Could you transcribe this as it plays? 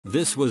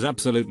This was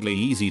absolutely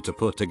easy to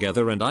put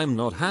together and I'm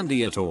not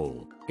handy at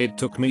all. It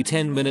took me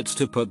 10 minutes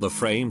to put the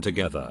frame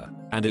together,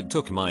 and it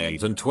took my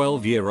 8 and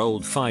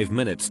 12-year-old 5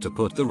 minutes to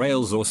put the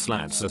rails or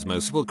slats as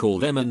most will call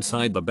them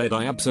inside the bed.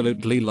 I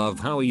absolutely love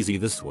how easy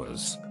this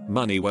was.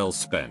 Money well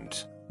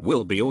spent.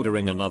 Will be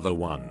ordering another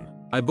one.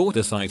 I bought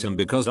this item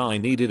because I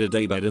needed a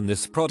daybed and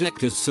this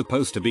product is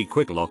supposed to be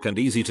quick lock and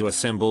easy to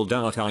assemble.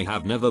 I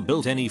have never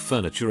built any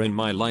furniture in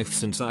my life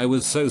since I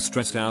was so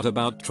stressed out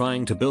about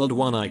trying to build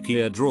one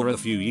IKEA drawer a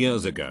few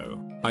years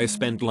ago. I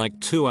spent like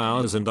 2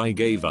 hours and I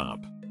gave up.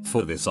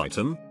 For this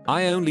item,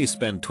 I only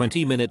spent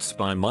 20 minutes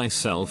by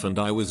myself and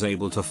I was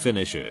able to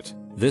finish it.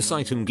 This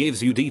item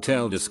gives you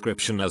detailed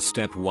description as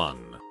step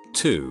 1,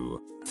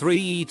 2,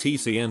 3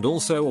 etc and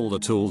also all the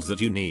tools that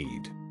you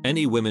need.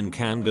 Any women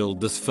can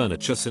build this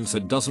furniture since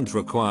it doesn't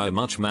require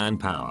much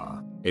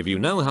manpower. If you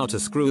know how to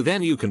screw,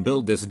 then you can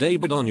build this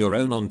daybed on your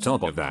own. On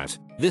top of that,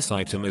 this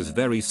item is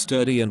very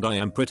sturdy and I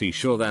am pretty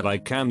sure that I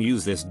can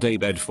use this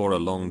daybed for a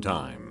long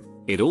time.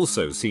 It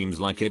also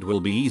seems like it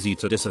will be easy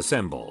to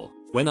disassemble.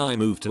 When I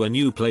move to a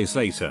new place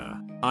later,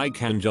 I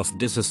can just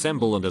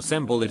disassemble and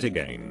assemble it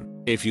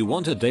again. If you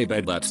want a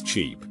daybed that's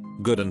cheap,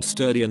 good and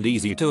sturdy and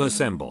easy to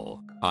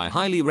assemble, I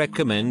highly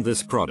recommend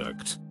this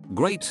product.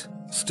 Great,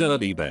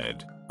 sturdy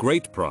bed.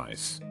 Great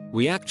price.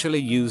 We actually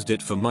used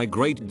it for my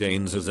Great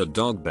Danes as a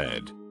dog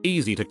bed.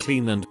 Easy to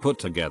clean and put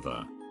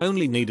together.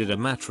 Only needed a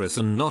mattress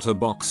and not a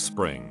box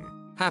spring.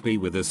 Happy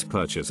with this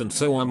purchase and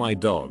so are my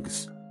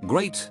dogs.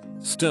 Great,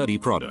 sturdy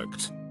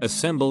product.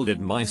 Assembled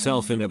it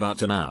myself in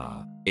about an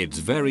hour. It's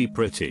very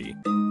pretty.